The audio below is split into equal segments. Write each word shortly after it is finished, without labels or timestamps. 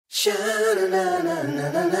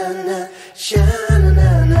Sha-na-na-na-na-na-na,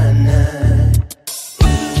 sha-na-na-na-na.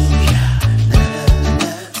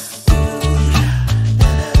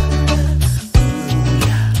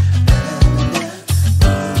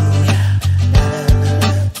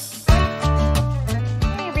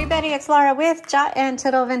 It's Laura with Jot and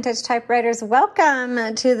Tittle Vintage Typewriters.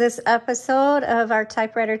 Welcome to this episode of our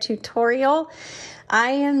typewriter tutorial. I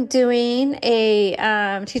am doing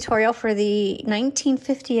a tutorial for the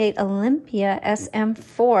 1958 Olympia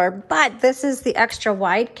SM4, but this is the extra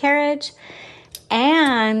wide carriage,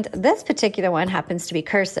 and this particular one happens to be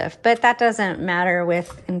cursive, but that doesn't matter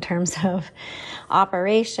in terms of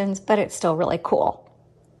operations, but it's still really cool.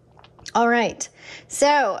 All right,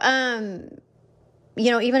 so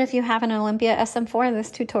even if you have an Olympia SM4, this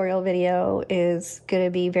tutorial video is going to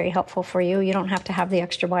be very helpful for you. You don't have to have the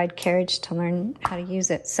extra wide carriage to learn how to use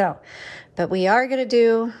it. But we are going to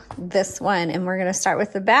do this one, and we're going to start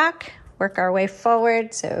with the back, work our way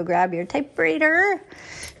forward. So grab your typewriter,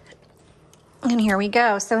 and here we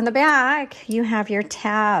go. So in the back, you have your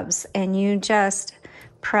tabs, and you just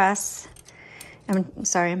press. I'm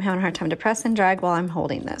sorry, I'm having a hard time to press and drag while I'm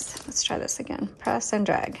holding this. Let's try this again. Press and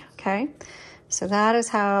drag, okay? So that is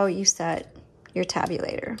how you set your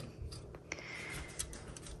tabulator.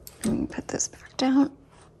 Let me put this back down.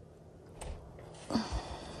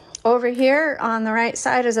 Over here on the right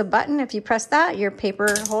side is a button. If you press that, your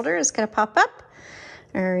paper holder is going to pop up.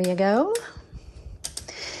 There you go.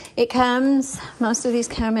 Most of these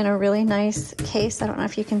come in a really nice case. I don't know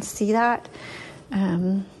if you can see that.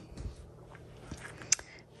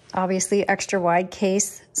 Obviously, extra wide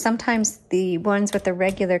case. Sometimes the ones with the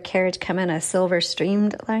regular carriage come in a silver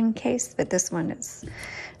streamline case, but this one is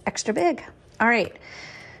extra big. All right,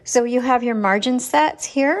 so you have your margin sets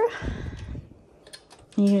here.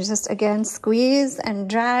 You just, again, squeeze and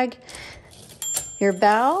drag. Your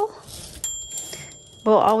bell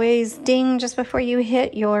will always ding just before you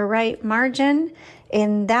hit your right margin.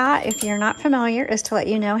 And that, if you're not familiar, is to let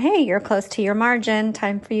you know, hey, you're close to your margin.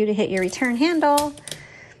 Time for you to hit your return handle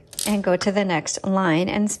and go to the next line.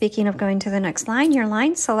 And speaking of going to the next line, your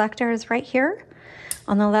line selector is right here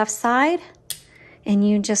on the left side. And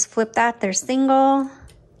you just flip that. There's single,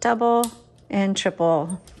 double, and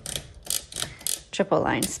triple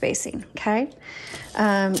line spacing, okay?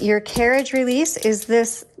 Your carriage release is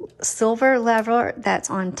this silver lever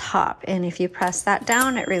that's on top. And if you press that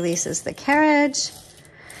down, it releases the carriage.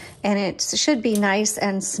 And it should be nice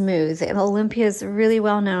and smooth. Olympia is really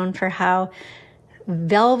well known for how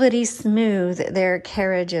velvety smooth their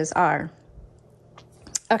carriages are.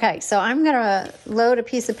 Okay, so I'm gonna load a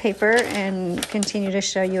piece of paper and continue to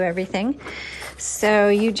show you everything. So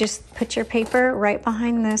you just put your paper right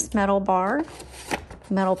behind this metal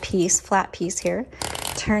piece, flat piece here.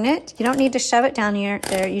 Turn it. You don't need to shove it down here.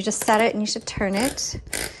 There, you just set it and you should turn it.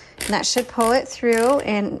 And that should pull it through,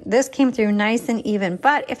 and this came through nice and even.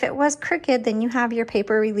 But if it was crooked, then you have your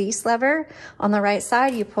paper release lever on the right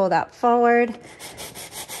side. You pull that forward,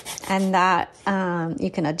 and that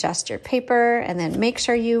you can adjust your paper, and then make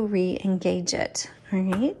sure you re-engage it. All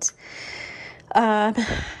right.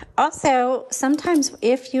 Also, sometimes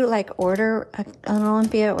if you order an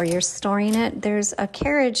Olympia or you're storing it, there's a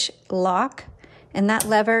carriage lock, and that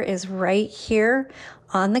lever is right here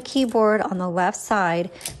on the keyboard on the left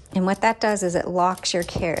side. And what that does is it locks your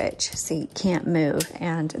carriage so you can't move.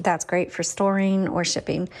 And that's great for storing or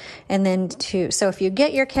shipping. And then so if you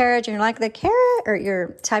get your carriage and you're like, your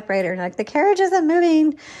typewriter, and the carriage isn't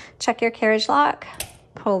moving, check your carriage lock,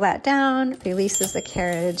 pull that down, releases the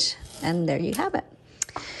carriage, and there you have it.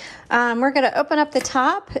 We're going to open up the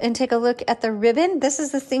top and take a look at the ribbon. This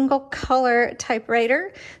is a single color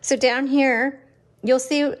typewriter. So down here, you'll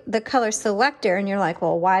see the color selector, and you're like,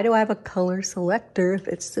 well, why do I have a color selector if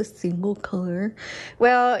it's a single color?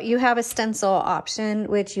 Well, you have a stencil option,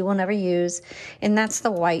 which you will never use, and that's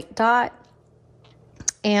the white dot.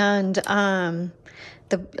 And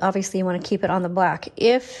obviously you want to keep it on the black.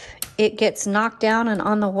 If it gets knocked down and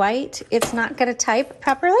on the white, it's not going to type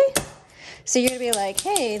properly. So you're going to be like,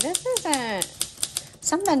 hey,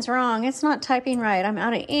 something's wrong. It's not typing right. I'm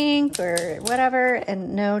out of ink or whatever.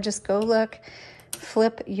 And no, just go look.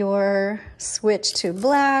 Flip your switch to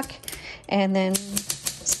black and then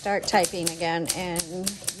start typing again,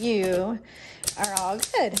 and you are all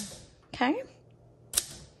good. Okay,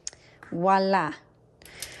 voila.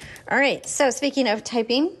 All right, so speaking of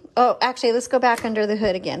typing, actually, let's go back under the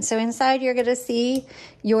hood again. So inside, you're going to see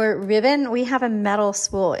your ribbon. We have a metal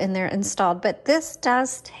spool in there installed, but this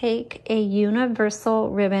does take a universal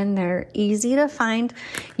ribbon. They're easy to find.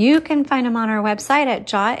 You can find them on our website at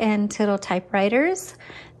jotandtittletypewriters.com.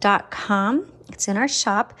 TYPEWRITER.com. It's in our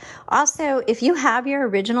shop. Also, if you have your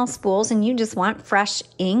original spools and you just want fresh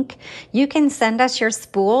ink, you can send us your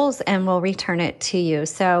spools and we'll return it to you.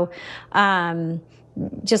 So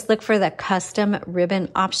just look for the custom ribbon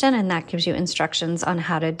option, and that gives you instructions on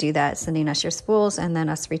how to do that, sending us your spools and then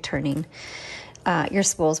us returning your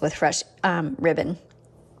spools with fresh ribbon.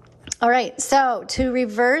 All right, so to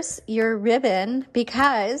reverse your ribbon,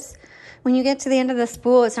 because when you get to the end of the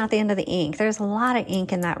spool, it's not the end of the ink. There's a lot of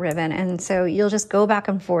ink in that ribbon, and so you'll just go back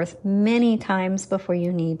and forth many times before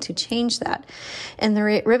you need to change that. And the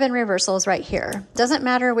ribbon reversal is right here. Doesn't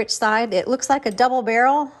matter which side. It looks like a double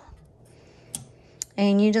barrel,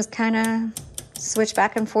 and you just kind of switch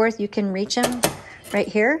back and forth. You can reach them right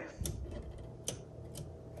here.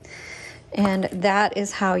 And that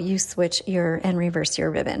is how you switch and reverse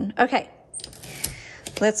your ribbon. Okay,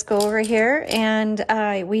 let's go over here, and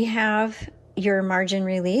we have your margin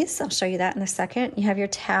release. I'll show you that in a second. You have your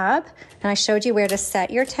tab, and I showed you where to set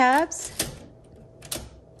your tabs.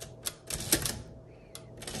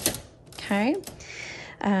 Okay.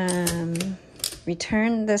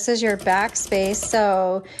 Return, this is your backspace.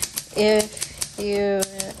 So if you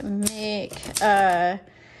make a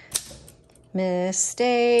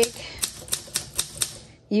mistake,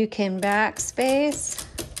 you can backspace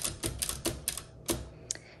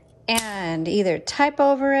and either type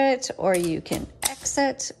over it, or you can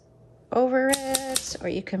exit over it, or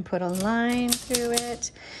you can put a line through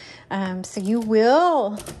it. So you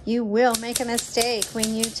will make a mistake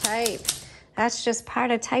when you type. That's just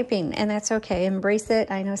part of typing, and that's okay. Embrace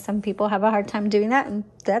it. I know some people have a hard time doing that, and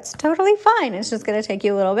that's totally fine. It's just going to take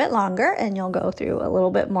you a little bit longer, and you'll go through a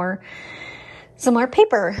little bit more, some more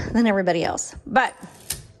paper than everybody else. But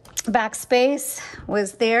backspace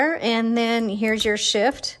was there, and then here's your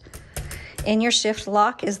shift, and your shift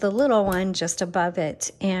lock is the little one just above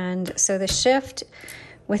it. And so the shift,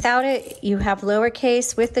 without it, you have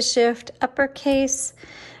lowercase. With the shift, uppercase.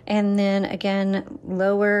 And then again,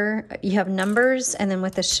 lower, you have numbers, and then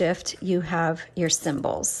with the shift, you have your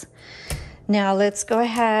symbols. Now let's go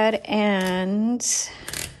ahead and, is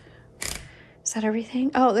that everything?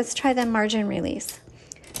 Oh, let's try the margin release.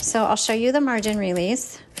 So I'll show you the margin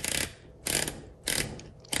release.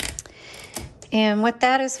 And what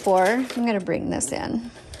that is for, I'm going to bring this in,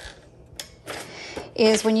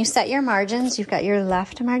 is when you set your margins, you've got your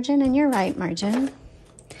left margin and your right margin.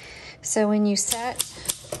 So when you set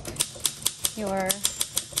your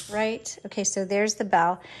right, okay, so there's the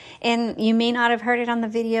bell. And you may not have heard it on the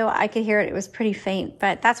video. I could hear it. It was pretty faint,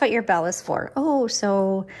 but that's what your bell is for. Oh,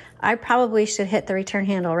 so I probably should hit the return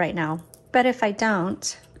handle right now. But if I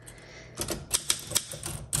don't,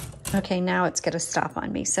 okay, now it's going to stop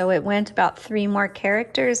on me. So it went about 3 more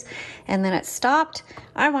characters, and then it stopped.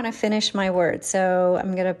 I want to finish my word, so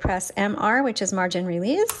I'm going to press MR, which is margin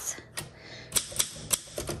release,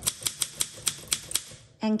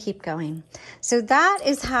 and keep going. So that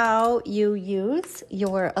is how you use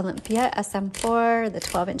your Olympia SM4, the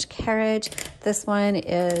 12-inch carriage. This one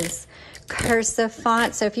is cursive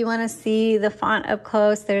font. So if you want to see the font up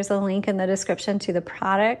close, there's a link in the description to the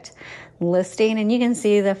product listing, and you can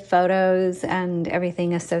see the photos and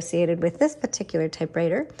everything associated with this particular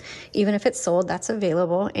typewriter. Even if it's sold, that's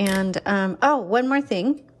available. And oh, one more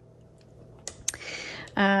thing.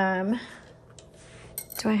 Do I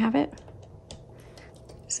have it?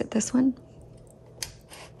 Is it this one?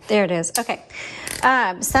 There it is. Okay.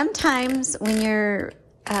 Sometimes when you're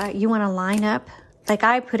you want to line up, like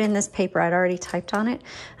I put in this paper, I'd already typed on it,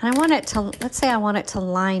 and I want it to, let's say I want it to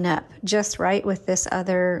line up just right with this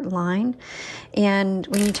other line. And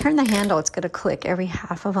when you turn the handle, it's going to click every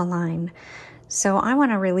half of a line. So I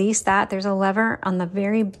want to release that. There's a lever on the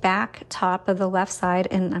very back top of the left side,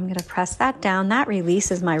 and I'm going to press that down. That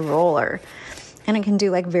releases my roller. And it can do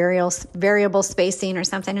like variable spacing or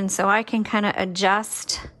something. And so I can kind of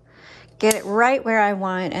adjust, get it right where I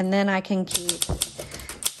want, and then I can keep,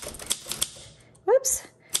 whoops,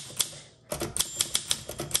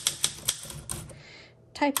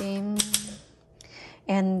 typing.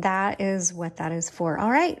 And that is what that is for. All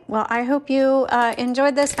right. Well, I hope you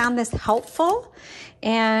enjoyed this, found this helpful.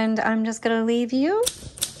 And I'm just going to leave you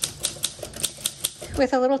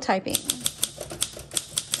with a little typing.